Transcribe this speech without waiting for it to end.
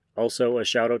Also, a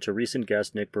shout out to recent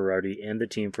guest Nick Berardi and the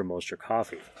team from Mostra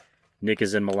Coffee. Nick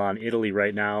is in Milan, Italy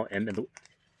right now,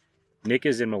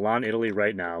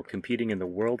 competing in the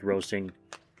World Roasting.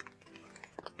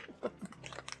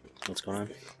 What's going on?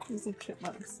 There's a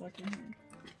chipmunk stuck in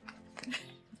here.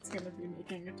 It's gonna be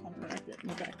making a ton of racket in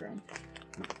the background.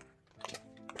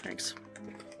 Thanks.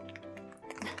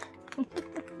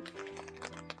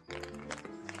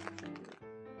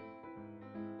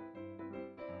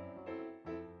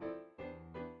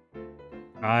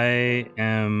 I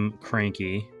am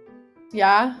cranky.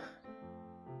 Yeah?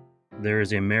 There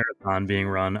is a marathon being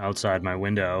run outside my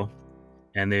window,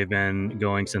 and they've been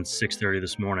going since 6:30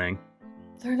 this morning.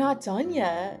 They're not done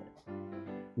yet.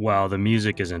 Well, the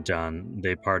music isn't done.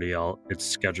 They party it's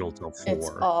scheduled till 4. It's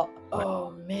all...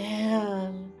 Oh,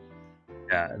 man.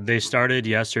 Yeah, they started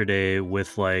yesterday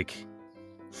with like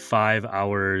 5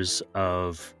 hours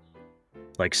of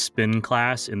like spin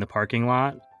class in the parking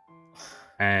lot.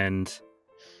 And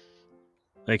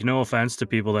like, no offense to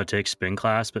people that take spin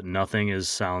class, but nothing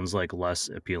sounds like less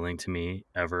appealing to me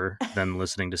ever than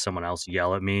listening to someone else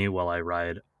yell at me while I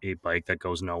ride a bike that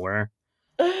goes nowhere.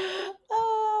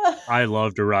 I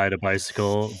love to ride a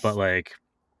bicycle, but like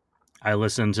I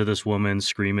listened to this woman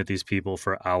scream at these people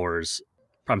for hours.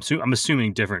 I'm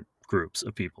assuming different groups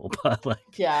of people, but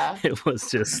like, yeah, it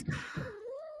was just,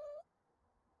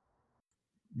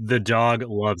 the dog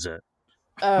loves it.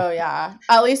 Oh yeah,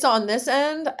 at least on this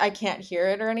end, I can't hear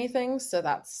it or anything, so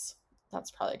that's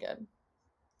probably good.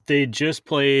 They just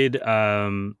played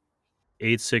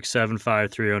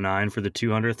 8675309 for the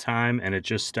 200th time, and it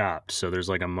just stopped. So there's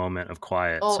like a moment of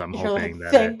quiet. Oh, so I'm hoping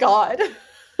that thank God.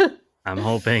 I'm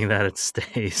hoping that it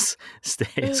stays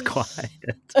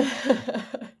quiet.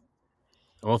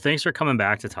 Well, thanks for coming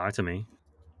back to talk to me.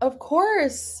 Of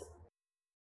course.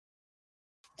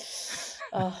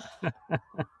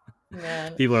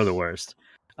 Man. People are the worst.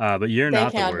 But you're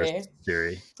not the worst,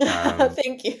 Siri.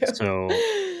 Thank you. So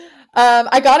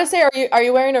I gotta say, are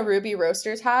you wearing a Ruby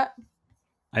Roasters hat?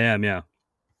 I am, yeah.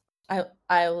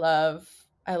 I love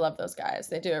those guys.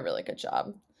 They do a really good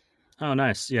job. Oh,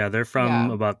 nice. Yeah, they're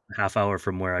from about half hour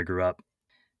from where I grew up.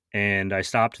 And I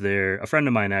stopped there. A friend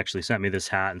of mine actually sent me this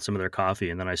hat and some of their coffee.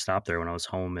 And then I stopped there when I was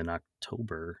home in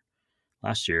October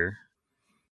last year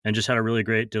and just did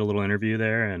a little interview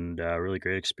there and a really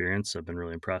great experience. I've been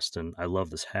really impressed. And I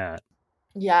love this hat.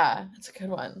 Yeah, it's a good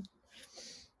one.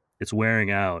 It's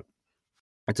wearing out.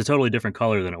 It's a totally different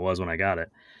color than it was when I got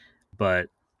it. But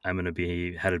I'm going to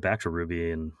be headed back to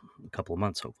Ruby in a couple of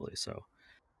months, hopefully. So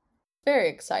very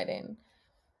exciting.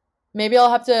 Maybe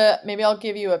I'll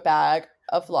give you a bag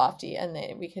of Lofty and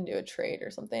then we can do a trade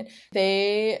or something.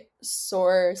 They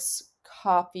source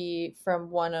coffee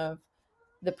from one of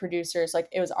the producers. Like,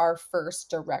 it was our first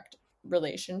direct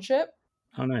relationship.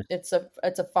 Oh, nice. It's a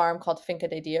farm called Finca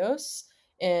de Dios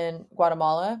in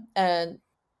Guatemala, and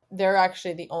they're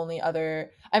actually the only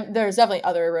other. There's definitely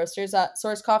other roasters that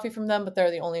source coffee from them, but they're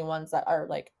the only ones that are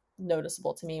like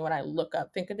noticeable to me when I look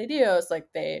up Finca de Dios. Like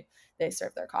they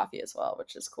serve their coffee as well,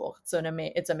 which is cool.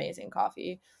 It's amazing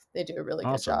coffee. They do a really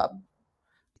good job.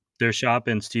 Their shop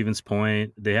in Stevens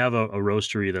Point, they have a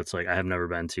roastery that's like I have never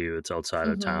been to. It's outside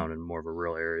of town and more of a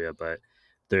rural area, but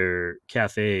their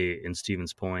cafe in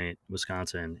Stevens Point,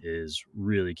 Wisconsin, is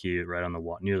really cute, right on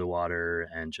near the water,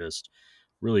 and just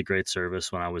really great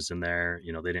service. When I was in there,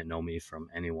 they didn't know me from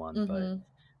anyone, but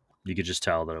you could just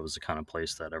tell that it was the kind of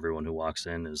place that everyone who walks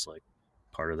in is like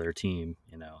part of their team,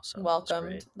 so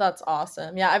welcomed. That's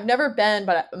awesome. Yeah, I've never been,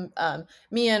 but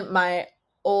me and my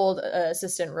old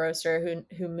assistant roaster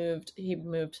who moved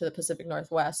to the Pacific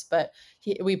Northwest, but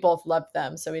we both loved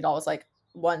them, so we'd always like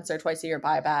once or twice a year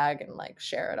buy a bag and like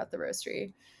share it at the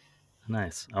roastery.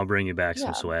 Nice. I'll bring you back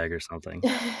some swag or something.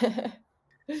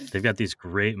 They've got these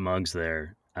great mugs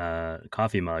there,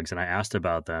 coffee mugs, and I asked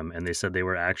about them, and they said they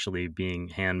were actually being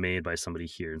handmade by somebody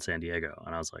here in San Diego,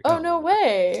 and I was like, oh no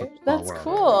way, that's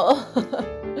cool.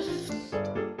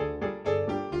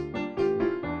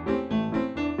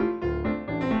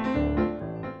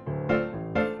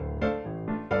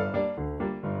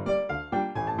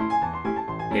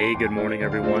 Hey, good morning,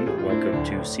 everyone. Welcome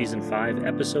to Season 5,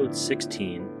 Episode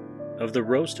 16 of the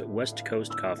Roast West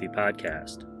Coast Coffee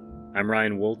Podcast. I'm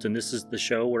Ryan Wolt, and this is the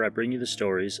show where I bring you the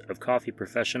stories of coffee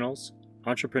professionals,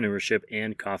 entrepreneurship,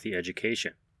 and coffee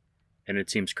education. And it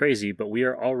seems crazy, but we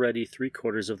are already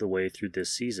 3/4 of the way through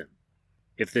this season.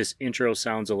 If this intro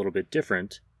sounds a little bit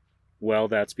different, well,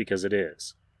 that's because it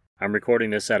is. I'm recording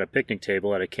this at a picnic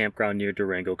table at a campground near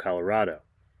Durango, Colorado.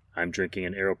 I'm drinking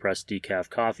an AeroPress decaf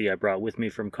coffee I brought with me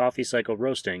from Coffee Cycle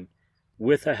Roasting,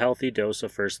 with a healthy dose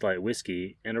of First Light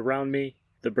whiskey, and around me,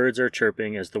 The birds are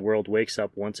chirping as the world wakes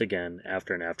up once again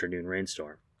after an afternoon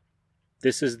rainstorm.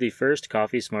 This is the first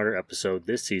Coffee Smarter episode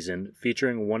this season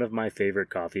featuring one of my favorite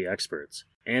coffee experts,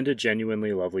 and a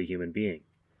genuinely lovely human being,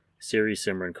 Siri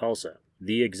Simran Khalsa,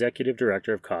 the Executive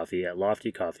Director of Coffee at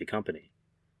Lofty Coffee Company.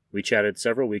 We chatted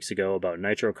several weeks ago about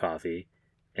Nitro coffee,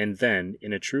 and then,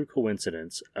 in a true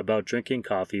coincidence, about drinking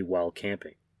coffee while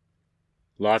camping.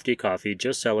 Lofty Coffee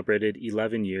just celebrated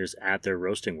 11 years at their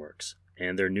roasting works,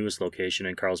 and their newest location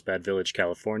in Carlsbad Village,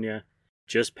 California,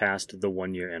 just passed the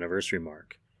 1-year anniversary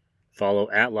mark. Follow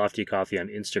at Lofty Coffee on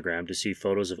Instagram to see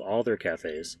photos of all their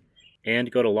cafes,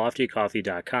 and go to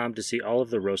loftycoffee.com to see all of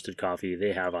the roasted coffee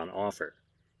they have on offer.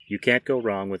 You can't go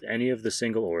wrong with any of the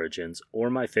single origins or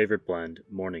my favorite blend,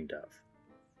 Morning Dove.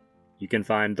 You can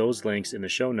find those links in the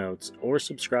show notes or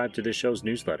subscribe to this show's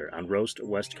newsletter on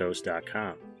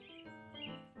roastwestcoast.com.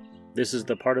 This is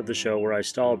the part of the show where I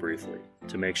stall briefly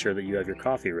to make sure that you have your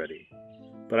coffee ready.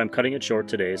 But I'm cutting it short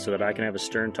today so that I can have a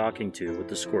stern talking to with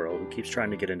the squirrel who keeps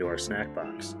trying to get into our snack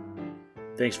box.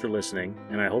 Thanks for listening,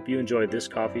 and I hope you enjoyed this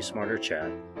Coffee Smarter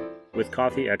chat with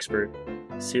coffee expert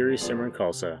Siri Simran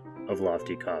Khalsa of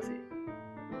Lofty Coffee.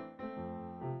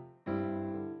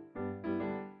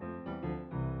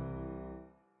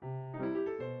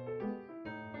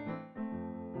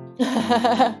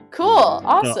 Cool.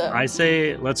 Awesome. So I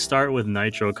say let's start with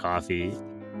Nitro Coffee.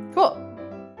 Cool.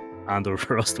 On the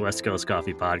Roast West Coast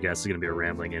Coffee podcast. Is going to be a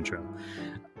rambling intro.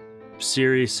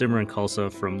 Siri Simran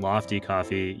Khalsa from Lofty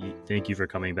Coffee, thank you for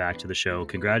coming back to the show.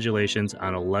 Congratulations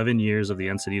on 11 years of the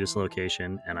Encinitas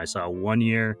location, and I saw 1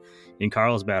 year in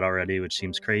Carlsbad already, which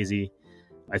seems crazy.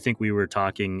 I think we were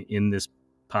talking in this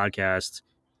podcast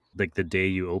like the day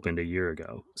you opened a year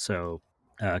ago. So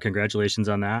congratulations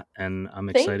on that, and I'm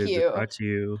excited to talk to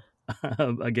you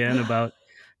again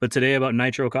today about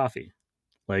Nitro Coffee.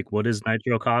 Like, what is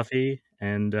Nitro Coffee,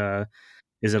 and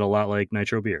is it a lot like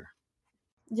Nitro beer?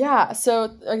 Yeah,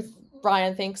 so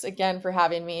Brian, thanks again for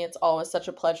having me. It's always such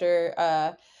a pleasure.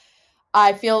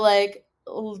 I feel like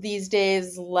these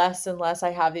days, less and less, I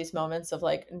have these moments of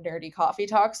like nerdy coffee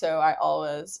talk, so I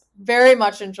always very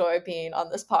much enjoy being on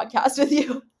this podcast with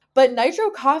you. But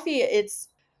Nitro Coffee, it's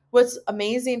what's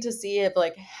amazing to see of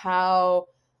like how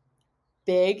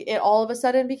big it all of a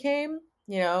sudden became.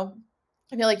 You know,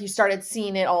 I feel like you started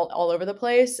seeing it all over the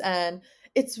place, and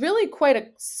it's really quite a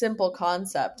simple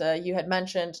concept. You had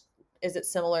mentioned, is it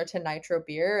similar to Nitro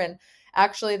beer? And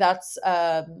actually that's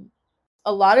a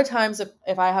lot of times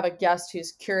if I have a guest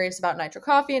who's curious about Nitro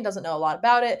coffee and doesn't know a lot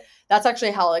about it, that's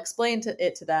actually how I'll explain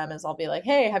it to them is I'll be like,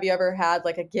 hey, have you ever had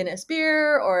like a Guinness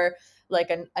beer or like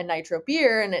a Nitro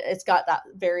beer? And it's got that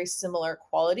very similar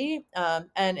quality.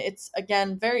 And it's,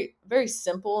 again, very, very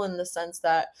simple in the sense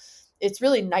that it's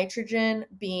really nitrogen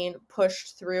being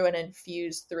pushed through and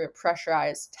infused through a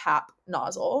pressurized tap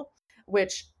nozzle,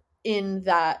 which in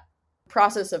that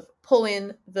process of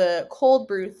pulling the cold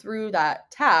brew through that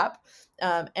tap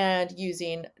and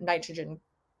using nitrogen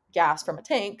gas from a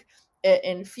tank, it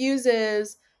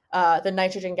infuses the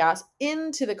nitrogen gas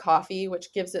into the coffee,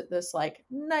 which gives it this like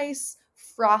nice,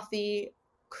 frothy,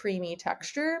 creamy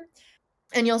texture.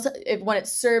 And when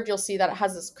it's served, you'll see that it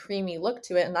has this creamy look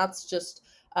to it. And that's just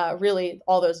really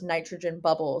all those nitrogen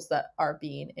bubbles that are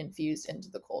being infused into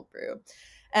the cold brew.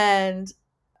 And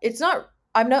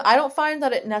I don't find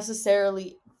that it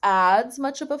necessarily adds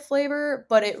much of a flavor,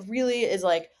 but it really is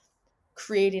like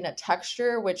creating a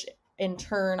texture, which in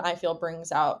turn I feel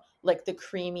brings out like the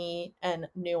creamy and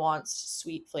nuanced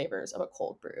sweet flavors of a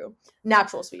cold brew.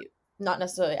 Natural sweet, not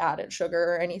necessarily added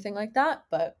sugar or anything like that,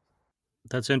 but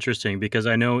that's interesting because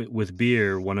I know with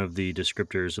beer, one of the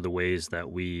descriptors of the ways that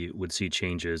we would see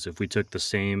changes, if we took the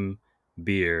same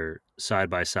beer side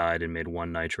by side and made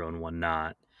one nitro and one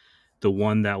not, the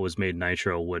one that was made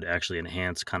nitro would actually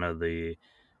enhance kind of the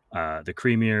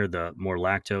creamier, the more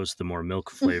lactose, the more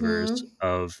milk flavors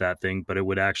of that thing, but it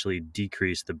would actually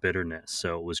decrease the bitterness.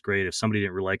 So it was great. If somebody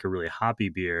didn't like a really hoppy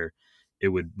beer, it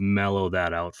would mellow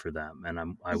that out for them. And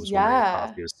I was wondering if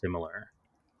coffee was similar.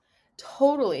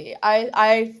 Totally.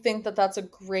 I think that that's a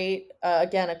great,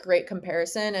 again, a great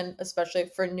comparison. And especially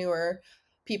for newer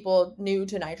people new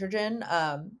to nitrogen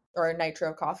or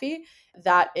Nitro coffee,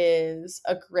 that is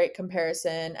a great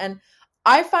comparison. And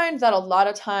I find that a lot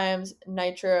of times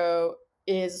Nitro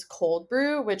is cold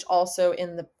brew, which also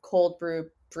in the cold brew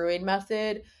brewing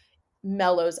method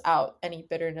mellows out any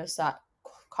bitterness that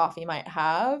coffee might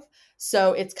have.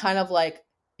 So it's kind of like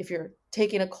if you're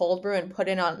taking a cold brew and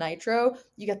putting on Nitro,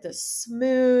 you get this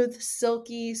smooth,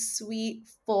 silky, sweet,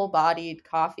 full-bodied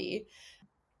coffee.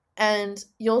 And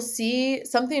you'll see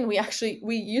something we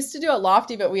used to do at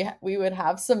Lofty, but we would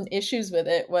have some issues with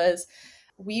it, was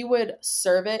we would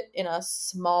serve it in a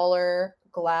smaller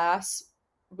glass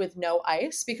with no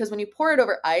ice, because when you pour it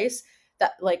over ice,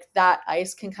 that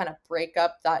ice can kind of break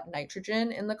up that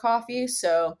nitrogen in the coffee.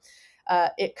 So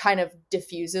it kind of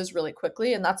diffuses really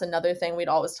quickly. And that's another thing we'd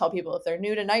always tell people if they're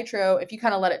new to nitro, if you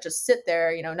kind of let it just sit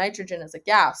there, nitrogen is a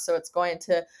gas. So it's going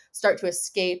to start to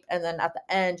escape. And then at the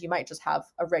end, you might just have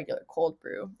a regular cold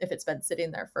brew if it's been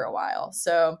sitting there for a while.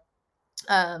 So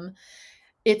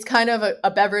it's kind of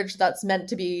a beverage that's meant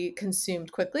to be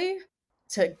consumed quickly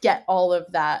to get all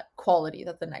of that quality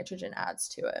that the nitrogen adds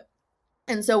to it.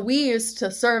 And so we used to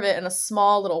serve it in a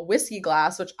small little whiskey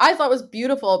glass, which I thought was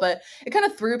beautiful, but it kind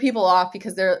of threw people off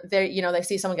because they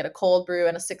see someone get a cold brew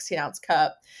in a 16-ounce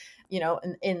cup.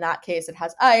 In that case, it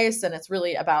has ice, and it's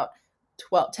really about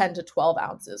 10 to 12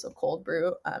 ounces of cold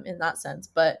brew in that sense.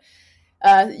 But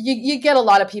you get a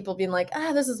lot of people being like,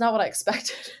 this is not what I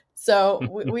expected. So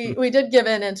we did give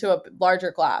into a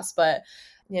larger glass, but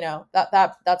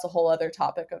that's a whole other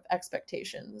topic of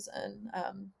expectations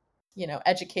and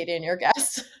educating your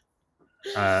guests.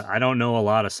 I don't know a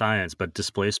lot of science, but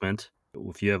displacement.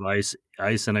 If you have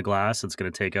ice in a glass, it's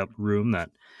going to take up room that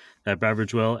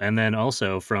beverage will. And then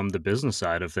also from the business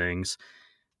side of things,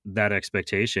 that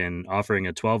expectation, offering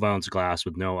a 12-ounce glass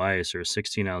with no ice or a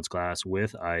 16-ounce glass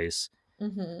with ice,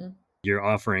 you're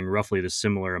offering roughly the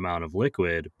similar amount of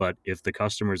liquid. But if the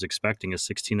customer is expecting a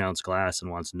 16-ounce glass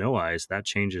and wants no ice, that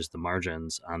changes the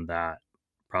margins on that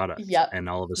product. Yep. And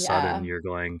all of a sudden you're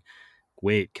going,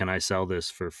 wait, can I sell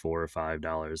this for $4 or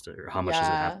 $5? Or how much does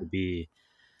it have to be?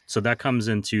 So that comes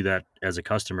into that as a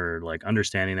customer, like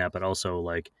understanding that, but also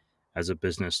like as a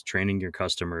business, training your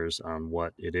customers on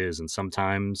what it is. And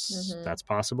sometimes that's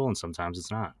possible and sometimes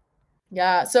it's not.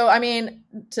 Yeah. So, I mean,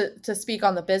 to speak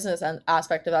on the business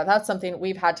aspect of that, that's something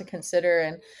we've had to consider.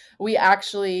 And we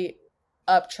actually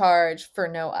upcharge for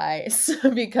no ice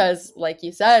because, like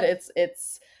you said,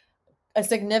 it's a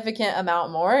significant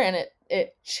amount more, and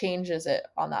it changes it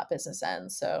on that business end.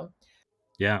 So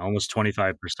yeah, almost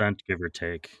 25%, give or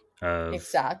take,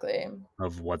 exactly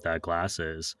of what that glass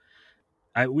is.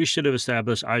 I should have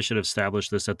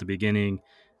established this at the beginning,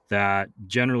 that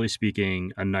generally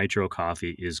speaking, a nitro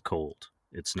coffee is cold.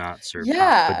 It's not served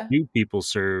hot.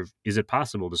 But is it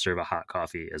possible to serve a hot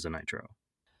coffee as a nitro?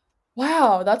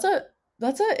 Wow, that's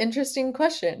an interesting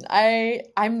question.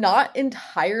 I'm not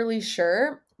entirely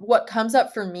sure. What comes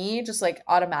up for me just like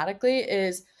automatically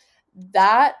is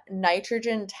that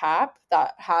nitrogen tap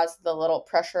that has the little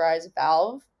pressurized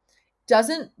valve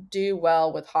doesn't do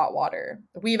well with hot water.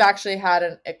 We've actually had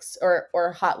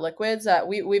or hot liquids that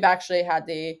we've actually had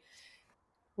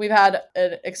we've had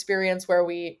an experience where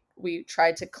we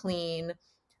tried to clean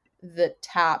the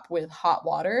tap with hot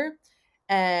water,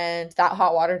 and that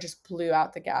hot water just blew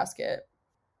out the gasket.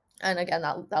 And again,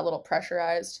 that little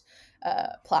pressurized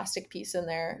plastic piece in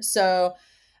there. So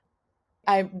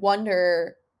I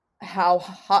wonder how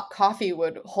hot coffee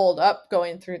would hold up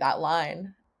going through that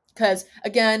line. Because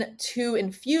again, to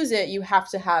infuse it, you have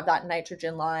to have that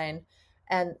nitrogen line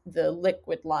and the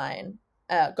liquid line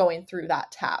going through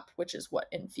that tap, which is what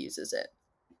infuses it.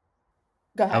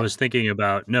 Go ahead. I was thinking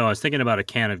about a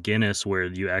can of Guinness where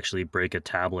you actually break a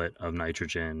tablet of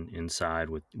nitrogen inside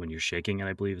when you're shaking it,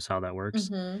 I believe is how that works.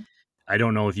 Mm-hmm. I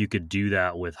don't know if you could do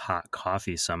that with hot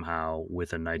coffee somehow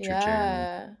with a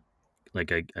nitrogen,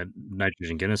 like a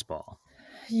nitrogen Guinness ball.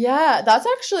 Yeah, that's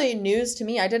actually news to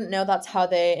me. I didn't know that's how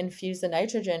they infuse the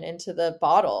nitrogen into the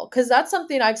bottle, because that's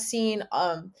something I've seen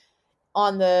on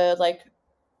the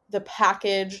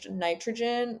packaged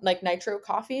nitrogen, like nitro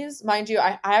coffees. Mind you,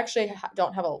 I actually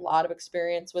don't have a lot of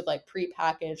experience with like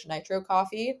pre-packaged nitro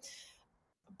coffee,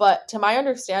 but to my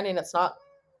understanding, it's not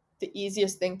the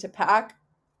easiest thing to pack,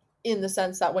 in the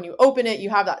sense that when you open it,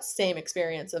 you have that same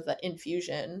experience of the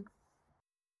infusion.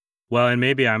 Well, and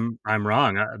maybe I'm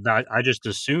wrong. I just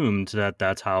assumed that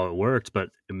that's how it worked, but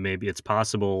maybe it's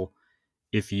possible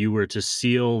if you were to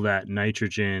seal that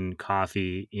nitrogen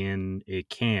coffee in a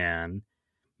can,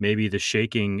 maybe the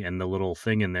shaking and the little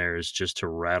thing in there is just to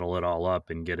rattle it all up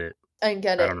and get it. And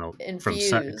get I it don't know,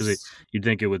 because infused. you'd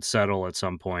think it would settle at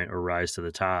some point or rise to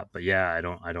the top, but yeah, I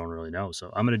don't really know.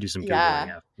 So I'm gonna do some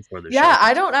googling before the show. Yeah,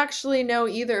 I don't actually know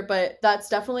either, but that's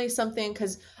definitely something,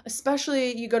 because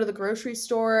especially you go to the grocery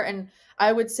store, and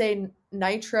I would say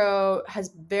nitro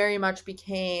has very much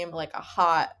became like a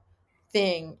hot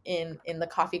thing in the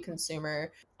coffee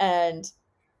consumer, and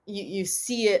you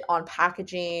see it on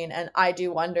packaging, and I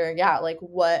do wonder, like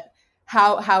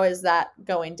how is that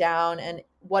going down, and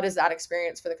what is that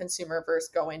experience for the consumer versus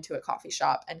going to a coffee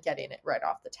shop and getting it right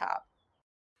off the tap?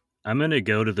 I'm going to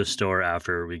go to the store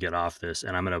after we get off this,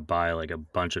 and I'm going to buy like a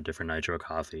bunch of different Nitro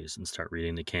coffees and start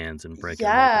reading the cans and breaking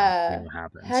them open, seeing Yeah. what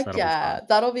happens. Heck That'll be yeah. fun.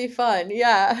 That'll be fun.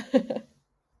 Yeah.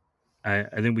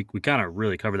 I think we kind of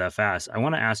really covered that fast. I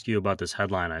want to ask you about this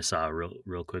headline I saw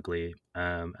real quickly,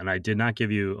 and I did not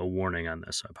give you a warning on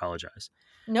this, so I apologize.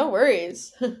 No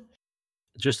worries.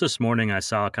 Just this morning, I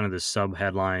saw kind of this sub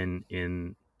headline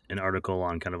in an article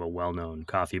on kind of a well known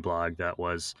coffee blog that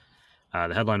was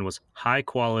the headline was "High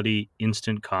quality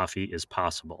instant coffee is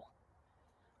possible."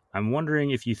 I'm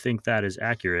wondering if you think that is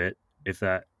accurate, if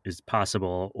that is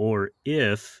possible, or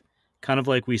if kind of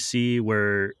like we see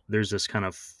where there's this kind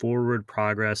of forward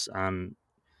progress on,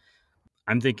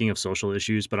 I'm thinking of social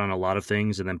issues, but on a lot of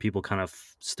things, and then people kind of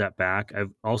step back.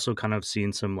 I've also kind of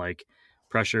seen some like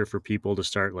pressure for people to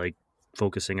start like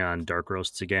focusing on dark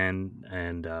roasts again,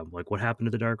 and like what happened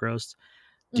to the dark roasts.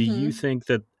 Do you hmm think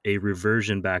that a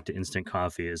reversion back to instant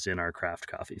coffee is in our craft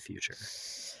coffee future?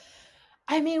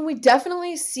 I mean, we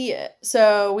definitely see it.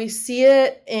 So we see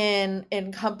it in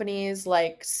companies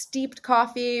like Steeped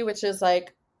Coffee, which is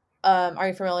like, are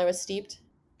you familiar with Steeped?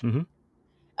 Hmm.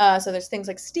 So there's things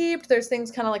like Steeped, there's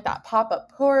things kind of like that pop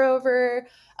up pour over,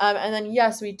 and then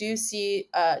yes, we do see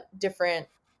different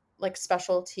like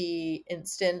specialty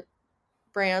instant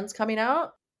brands coming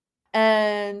out,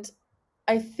 and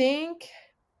I think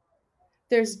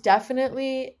there's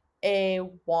definitely a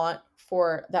want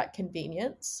for that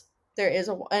convenience. There is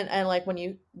and like when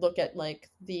you look at like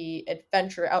the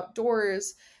adventure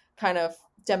outdoors kind of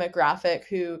demographic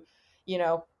who, you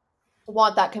know,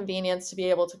 want that convenience to be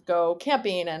able to go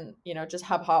camping and, you know, just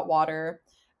have hot water.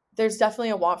 There's definitely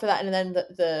a want for that. And then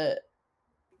the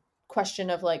question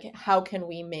of like, how can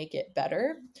we make it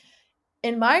better?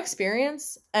 In my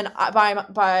experience, and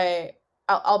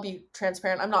I'll be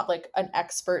transparent. I'm not like an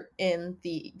expert in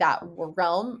that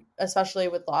realm, especially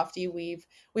with Lofty. We've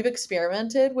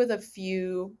experimented with a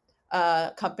few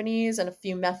companies and a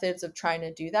few methods of trying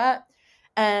to do that,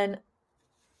 and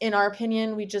in our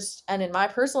opinion, and in my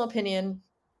personal opinion,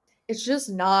 it's just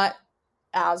not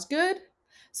as good.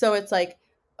 So it's like,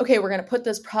 okay, we're going to put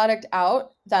this product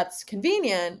out that's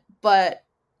convenient, but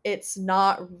it's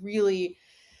not really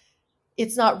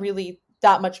it's not really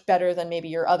that much better than maybe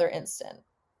your other instant.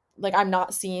 Like I'm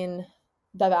not seeing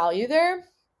the value there,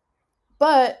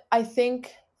 but I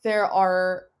think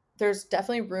there's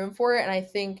definitely room for it, and I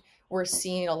think we're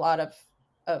seeing a lot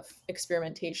of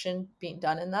experimentation being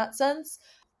done in that sense.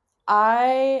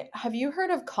 I have you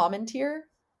heard of Commentier?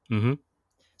 Hmm.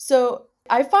 So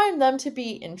I find them to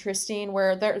be interesting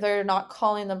where they're not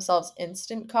calling themselves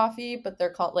instant coffee, but they're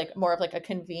called like more of like a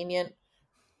convenient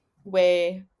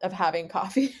way of having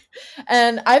coffee.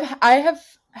 And I have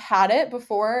had it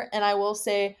before, and I will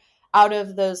say out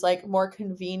of those like more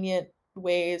convenient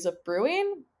ways of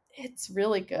brewing, it's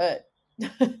really good.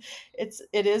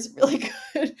 It is really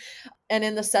good. And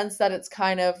in the sense that it's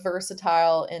kind of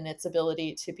versatile in its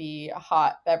ability to be a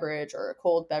hot beverage or a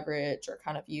cold beverage or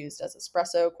kind of used as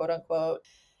espresso, quote unquote,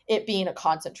 it being a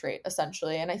concentrate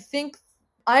essentially. And I think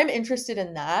I'm interested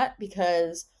in that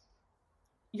because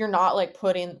you're not like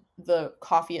putting the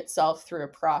coffee itself through a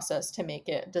process to make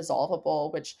it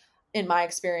dissolvable, which in my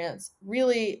experience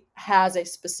really has a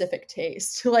specific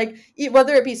taste. Like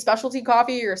whether it be specialty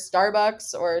coffee or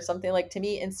Starbucks or something, like to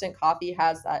me instant coffee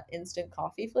has that instant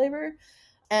coffee flavor.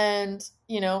 And,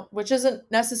 you know, which isn't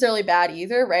necessarily bad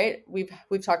either, right? We've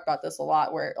talked about this a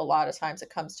lot where a lot of times it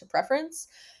comes to preference.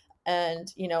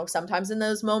 And, you know, sometimes in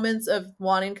those moments of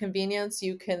wanting convenience,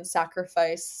 you can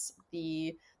sacrifice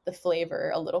the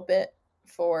flavor a little bit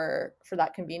for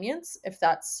that convenience if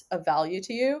that's of value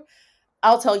to you.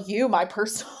 I'll tell you my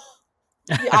personal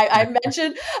I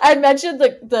mentioned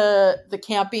the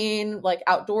camping like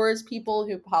outdoors people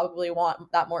who probably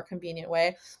want that more convenient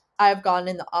way. I've gone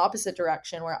in the opposite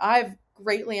direction where I've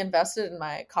greatly invested in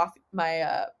my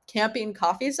camping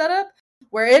coffee setup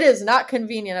where it is not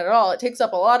convenient at all. It takes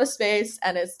up a lot of space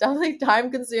and it's definitely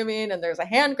time consuming, and there's a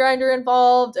hand grinder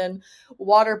involved and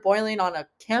water boiling on a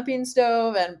camping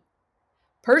stove. And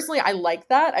personally, I like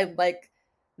that. I like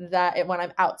that when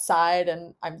I'm outside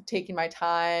and I'm taking my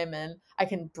time and I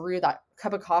can brew that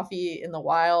cup of coffee in the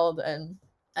wild and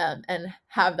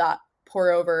have that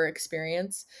pour over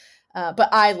experience. But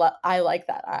I like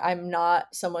that. I'm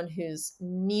not someone who's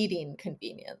needing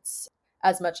convenience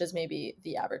as much as maybe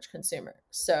the average consumer.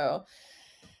 So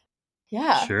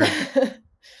yeah. Sure.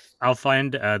 I'll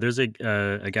find there's a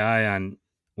guy on,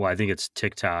 well, I think it's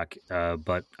TikTok,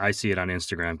 but I see it on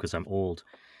Instagram because I'm old.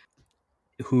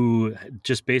 who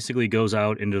just basically goes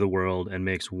out into the world and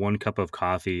makes one cup of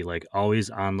coffee, like always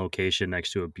on location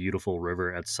next to a beautiful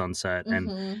river at sunset, and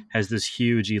Mm-hmm. has this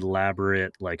huge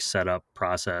elaborate like setup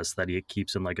process that he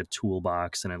keeps in like a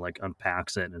toolbox, and it like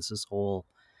unpacks it, and it's this whole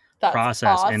That's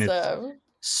process, and it's awesome.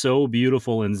 so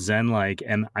beautiful and zen like.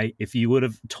 And I if you would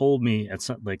have told me at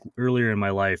some like earlier in my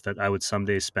life that I would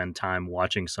someday spend time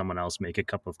watching someone else make a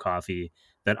cup of coffee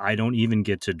that I don't even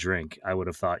get to drink, I would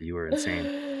have thought you were insane.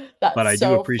 But That's I do so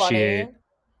funny. appreciate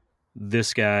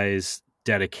this guy's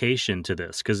dedication to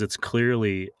this, because it's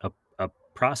clearly a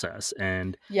process.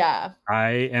 And Yeah,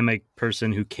 I am a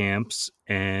person who camps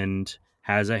and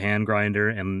has a hand grinder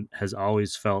and has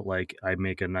always felt like I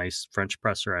make a nice French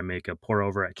presser. I make a pour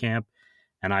over at camp.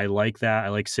 And I like that. I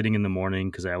like sitting in the morning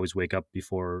because I always wake up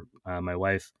before my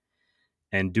wife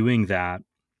and doing that.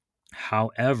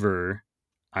 However,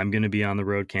 I'm going to be on the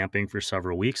road camping for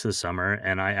several weeks this summer.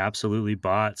 And I absolutely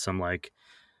bought some like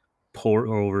pour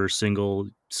over single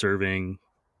serving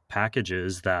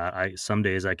packages that I some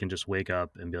days I can just wake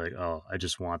up and be like, oh, I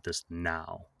just want this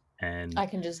now. And I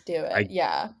can just do it. I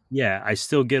Yeah. yeah, I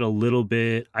still get a little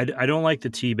bit. I don't like the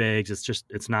tea bags.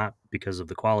 It's not because of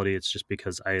the quality. It's just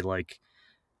because I like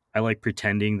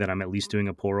pretending that I'm at least doing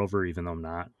a pour over, even though I'm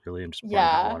not really. I'm just pouring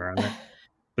hot Yeah. water on it.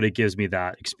 But it gives me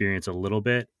that experience a little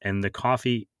bit. And the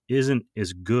coffee isn't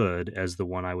as good as the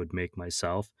one I would make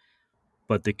myself,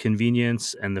 but the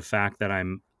convenience and the fact that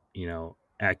I'm,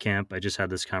 at camp. I just had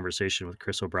this conversation with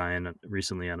Chris O'Brien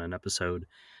recently on an episode.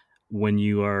 When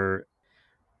you are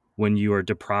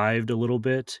deprived a little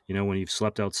bit, when you've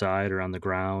slept outside or on the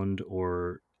ground,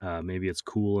 or maybe it's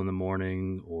cool in the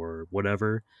morning or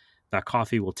whatever, that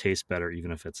coffee will taste better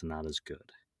even if it's not as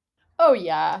good. Oh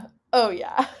yeah. Oh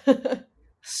yeah.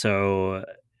 So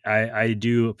I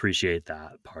do appreciate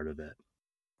that part of it.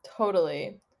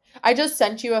 Totally. I just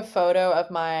sent you a photo of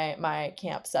my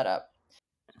camp setup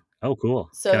Oh, cool.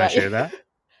 so Can I that share that?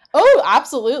 Oh,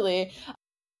 absolutely.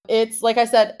 It's like I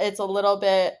said, it's a little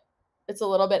bit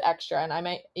extra, and I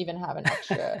might even have an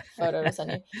extra photo to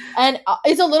send you. And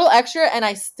it's a little extra, and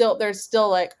there's still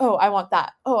like, oh, I want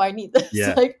that. Oh, I need this.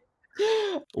 Yeah. Like,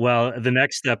 Well, the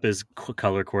next step is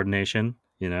color coordination,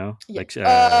 yeah, like,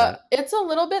 it's a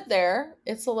little bit there.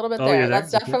 It's a little bit oh, you're there. there.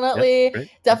 That's Okay. Yep. definitely Great.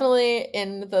 definitely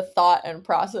in the thought and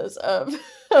process of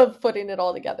of putting it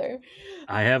all together.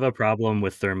 I have a problem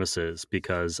with thermoses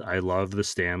because I love the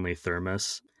Stanley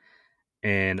thermos,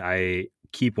 and I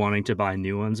keep wanting to buy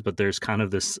new ones, but there's kind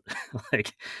of this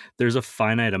like there's a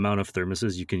finite amount of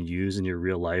thermoses you can use in your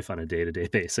real life on a day-to-day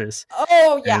basis.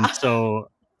 Oh And yeah, so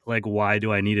like why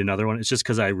do I need another one? It's just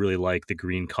cuz I really like the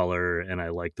green color and I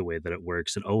like the way that it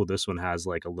works, and oh, this one has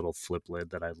like a little flip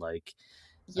lid that I like.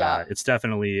 yeah. It's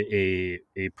definitely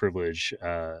a privilege,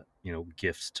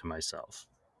 gift to myself.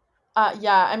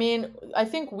 Yeah, I mean, I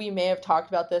think we may have talked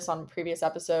about this on a previous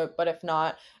episode, but if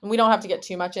not, and we don't have to get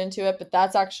too much into it, but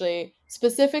that's actually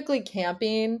specifically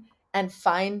camping and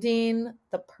finding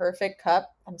the perfect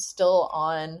cup. I'm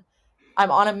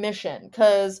on a mission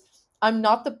because I'm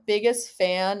not the biggest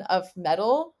fan of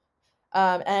metal.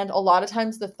 And a lot of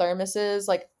times the thermoses,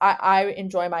 like I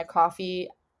enjoy my coffee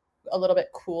a little bit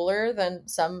cooler than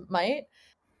some might.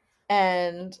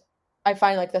 And I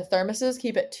find like the thermoses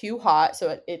keep it too hot,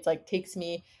 so it's like takes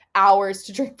me hours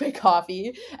to drink my coffee.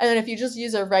 And then if you just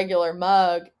use a regular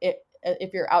mug,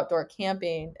 if you're outdoor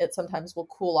camping, it sometimes will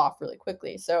cool off really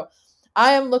quickly. So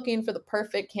I am looking for the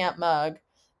perfect camp mug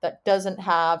that doesn't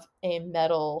have a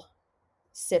metal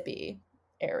sippy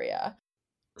area.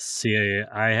 See,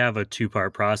 I have a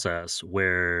two-part process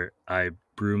where I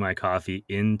brew my coffee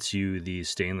into the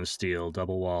stainless steel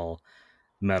double wall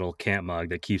metal camp mug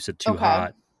that keeps it too Okay.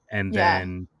 hot, and Yeah.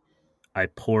 then I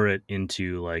pour it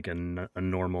into like a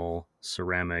normal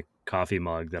ceramic coffee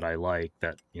mug that I like,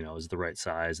 that is the right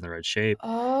size and the right shape.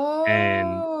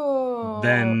 And Oh.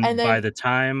 then And by then the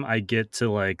time I get to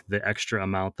like the extra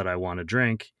amount that I want to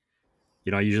drink,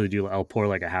 I usually I'll pour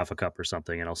like a half a cup or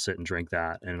something, and I'll sit and drink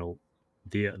that, and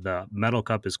the metal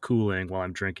cup is cooling while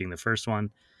I'm drinking the first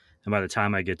one. And by the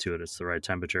time I get to it, it's the right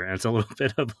temperature, and it's a little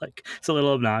bit of like, it's a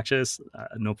little obnoxious.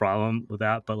 No problem with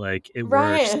that, but like it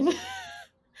works. Ryan,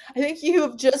 I think you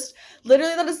have just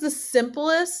literally that is the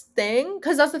simplest thing,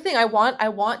 because that's the thing. I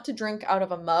want to drink out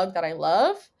of a mug that I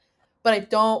love, but I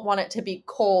don't want it to be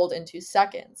cold in 2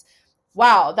 seconds.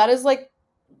 Wow, that is like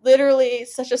literally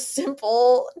such a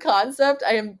simple concept.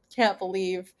 Can't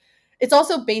believe it's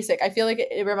also basic. I feel like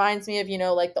it reminds me of,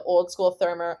 like the old school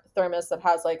thermos that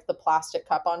has like the plastic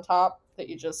cup on top that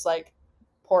you just like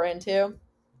pour into.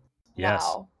 Yes,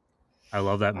 Wow. I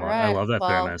love that All mug. I right. love that Well,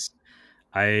 thermos.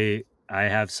 I I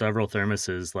have several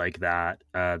thermoses like that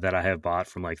that I have bought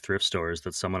from like thrift stores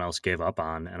that someone else gave up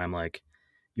on, and I'm like,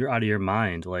 you're out of your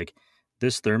mind. Like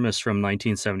this thermos from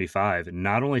 1975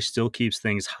 not only still keeps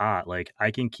things hot, like I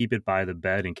can keep it by the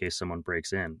bed in case someone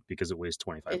breaks in because it weighs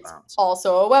 25 It's pounds.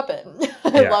 also a weapon.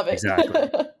 I Yeah, love it. exactly.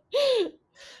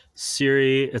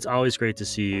 Siri, it's always great to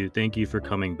see you. Thank you for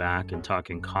coming back and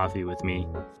talking coffee with me.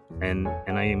 And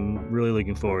I am really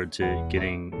looking forward to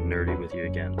getting nerdy with you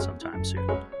again sometime soon.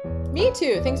 Me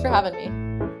too. Thanks for having me.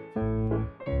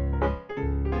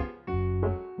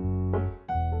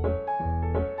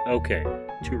 Okay,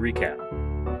 to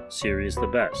recap, Siri is the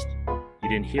best. You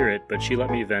didn't hear it, but she let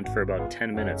me vent for about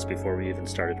 10 minutes before we even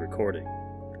started recording.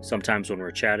 Sometimes when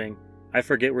we're chatting, I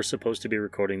forget we're supposed to be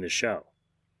recording the show.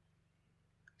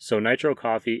 So Nitro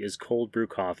coffee is cold brew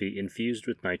coffee infused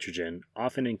with nitrogen,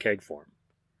 often in keg form.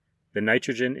 The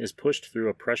nitrogen is pushed through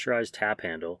a pressurized tap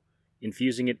handle,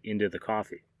 infusing it into the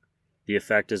coffee. The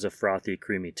effect is a frothy,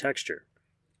 creamy texture.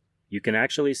 You can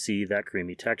actually see that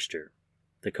creamy texture.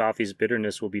 The coffee's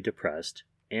bitterness will be depressed,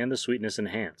 and the sweetness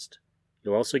enhanced.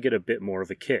 You'll also get a bit more of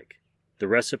a kick. The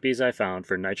recipes I found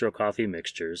for Nitro coffee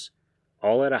mixtures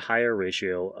all at a higher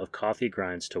ratio of coffee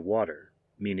grinds to water,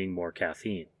 meaning more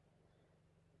caffeine.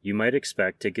 You might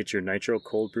expect to get your Nitro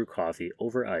cold brew coffee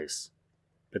over ice,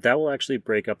 but that will actually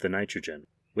break up the nitrogen,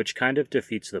 which kind of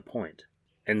defeats the point.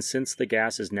 And since the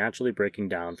gas is naturally breaking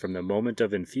down from the moment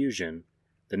of infusion,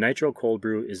 the Nitro cold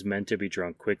brew is meant to be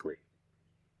drunk quickly.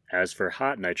 As for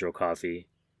hot Nitro coffee,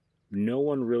 no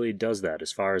one really does that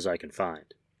as far as I can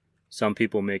find. Some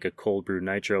people make a cold brew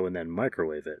Nitro and then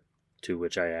microwave it, to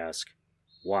which I ask,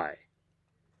 why?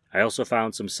 I also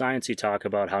found some sciencey talk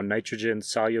about how nitrogen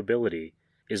solubility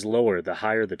is lower the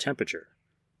higher the temperature,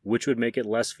 which would make it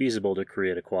less feasible to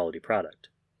create a quality product.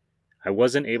 I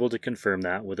wasn't able to confirm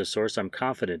that with a source I'm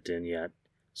confident in yet,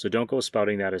 so don't go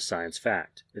spouting that as science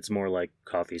fact. It's more like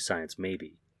coffee science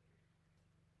maybe.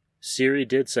 Siri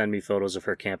did send me photos of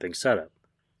her camping setup,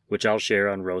 which I'll share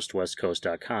on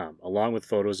roastwestcoast.com, along with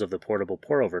photos of the portable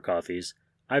pour-over coffees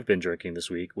I've been drinking this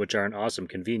week, which are an awesome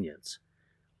convenience.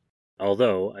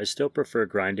 Although, I still prefer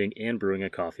grinding and brewing a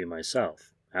coffee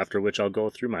myself, after which I'll go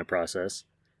through my process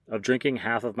of drinking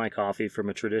half of my coffee from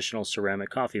a traditional ceramic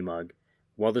coffee mug,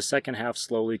 while the second half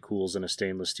slowly cools in a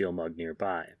stainless steel mug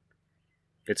nearby.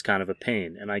 It's kind of a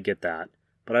pain, and I get that,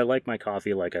 but I like my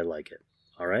coffee like I like it,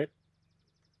 alright?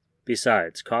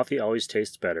 Besides, coffee always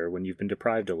tastes better when you've been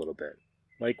deprived a little bit,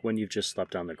 like when you've just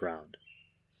slept on the ground.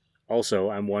 Also,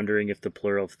 I'm wondering if the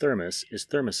plural of thermos is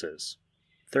thermoses,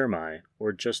 thermi,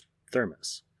 or just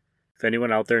thermos. If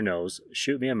anyone out there knows,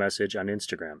 shoot me a message on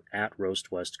Instagram at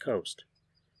roastwestcoast.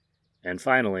 And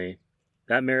finally,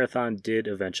 that marathon did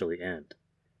eventually end.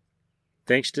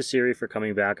 Thanks to Siri for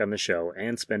coming back on the show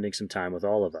and spending some time with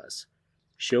all of us.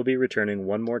 She'll be returning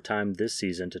one more time this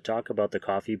season to talk about the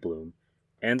coffee bloom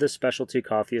and the Specialty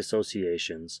Coffee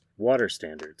Association's water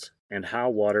standards and how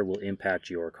water will impact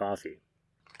your coffee.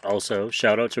 Also,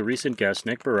 shout out to recent guest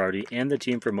Nick Berardi and the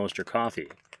team for Moster Coffee.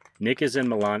 Nick is in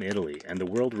Milan, Italy, and the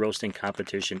World Roasting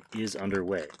Competition is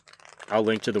underway. I'll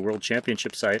link to the World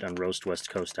Championship site on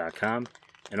roastwestcoast.com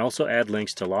and also add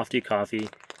links to Lofty Coffee,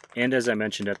 and as I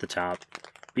mentioned at the top,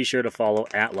 be sure to follow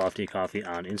at Lofty Coffee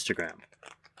on Instagram.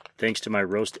 Thanks to my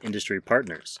roast industry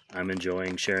partners, I'm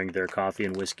enjoying sharing their coffee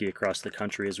and whiskey across the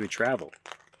country as we travel.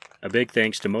 A big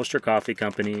thanks to Moster Coffee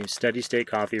Company, Steady State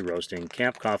Coffee Roasting,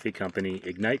 Camp Coffee Company,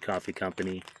 Ignite Coffee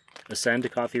Company, Ascend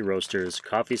Coffee Roasters,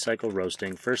 Coffee Cycle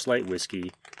Roasting, First Light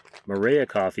Whiskey, Maria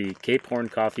Coffee, Cape Horn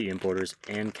Coffee Importers,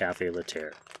 and Cafe La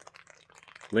Terre.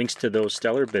 Links to those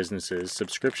stellar businesses,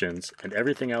 subscriptions, and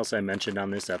everything else I mentioned on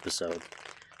this episode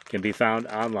can be found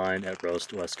online at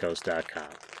roastwestcoast.com.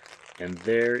 And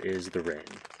there is the rain.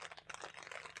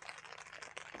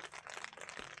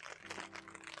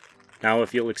 Now,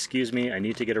 if you'll excuse me, I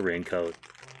need to get a raincoat,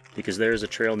 because there is a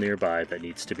trail nearby that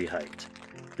needs to be hiked.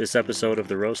 This episode of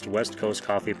the Roast West Coast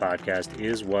Coffee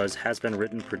Podcast has been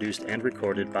written, produced, and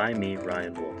recorded by me,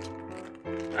 Ryan Wolt.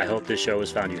 I hope this show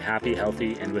has found you happy,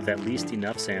 healthy, and with at least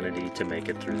enough sanity to make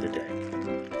it through the day.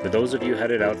 For those of you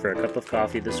headed out for a cup of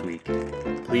coffee this week,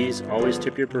 please always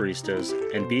tip your baristas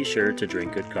and be sure to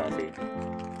drink good coffee.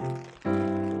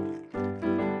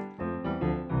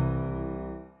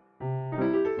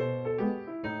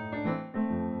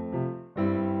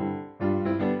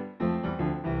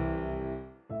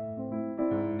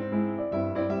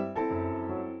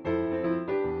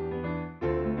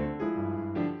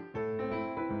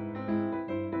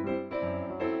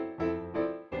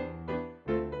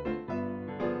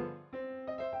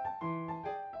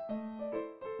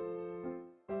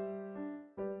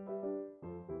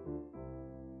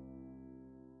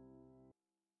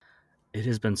 It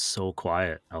has been so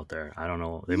quiet out there. I don't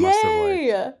know. They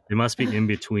Yay! must be in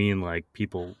between like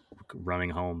people running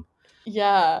home.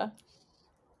 Yeah.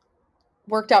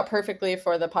 Worked out perfectly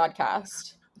for the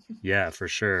podcast. Yeah, for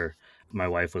sure. My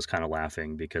wife was kind of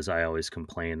laughing because I always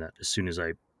complain that as soon as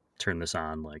I turn this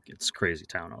on, like it's crazy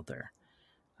town out there.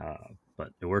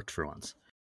 But it worked for once.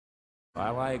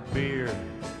 I like beer.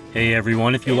 Hey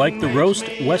everyone, if you like the Roast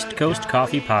West Coast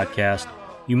Coffee podcast,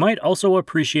 you might also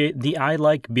appreciate the I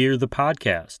Like Beer the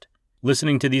podcast.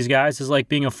 Listening to these guys is like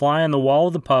being a fly on the wall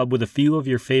of the pub with a few of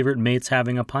your favorite mates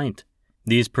having a pint.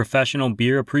 These professional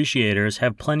beer appreciators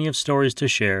have plenty of stories to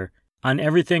share on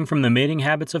everything from the mating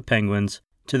habits of penguins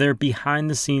to their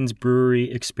behind-the-scenes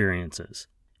brewery experiences.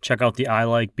 Check out the I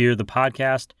Like Beer the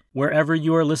podcast wherever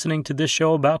you are listening to this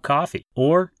show about coffee,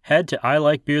 or head to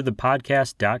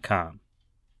ilikebeerthepodcast.com.